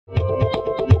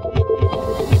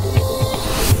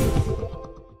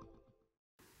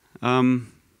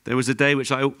there was a day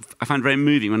which I found very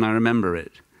moving when I remember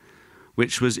it,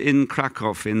 which was in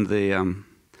Krakow, in the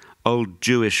old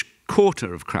Jewish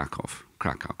quarter of Krakow.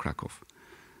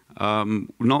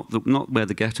 Not where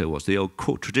the ghetto was, the old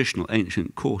traditional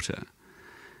ancient quarter.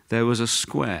 There was a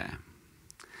square.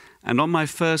 And on my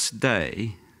first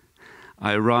day,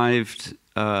 I arrived,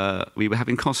 we were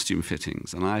having costume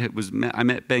fittings, and I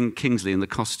met Ben Kingsley in the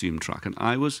costume truck, and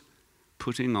I was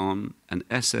putting on an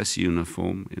SS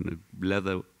uniform in a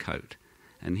leather coat,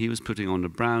 and he was putting on a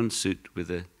brown suit with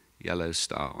a yellow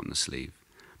star on the sleeve.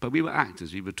 But we were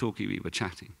actors, we were talking, we were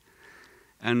chatting.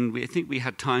 And I think we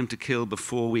had time to kill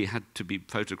before we had to be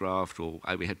photographed or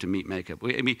we had to meet makeup.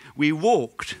 We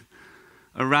walked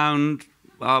around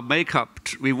our makeup,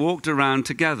 we walked around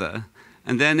together,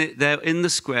 and then there in the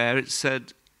square it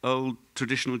said, Old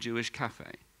Traditional Jewish Cafe.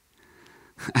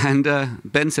 And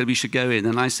Ben said we should go in,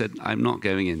 and I said, I'm not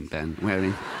going in, Ben,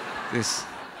 wearing this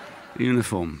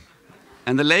uniform.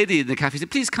 And the lady in the cafe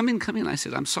said, please come in, come in. I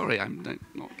said, I'm sorry, I'm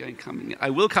not going to come in. I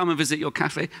will come and visit your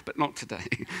cafe, but not today.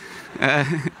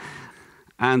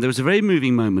 And there was a very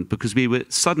moving moment because we were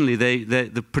suddenly,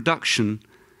 the production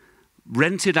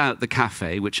rented out the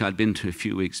cafe, which I'd been to a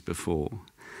few weeks before,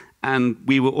 and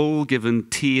we were all given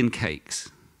tea and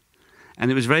cakes. And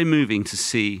it was very moving to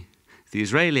see the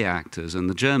Israeli actors and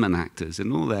the German actors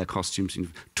in all their costumes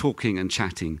talking and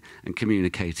chatting and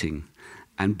communicating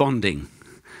and bonding.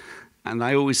 And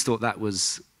I always thought that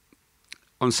was,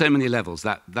 on so many levels,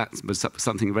 that was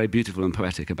something very beautiful and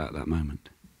poetic about that moment.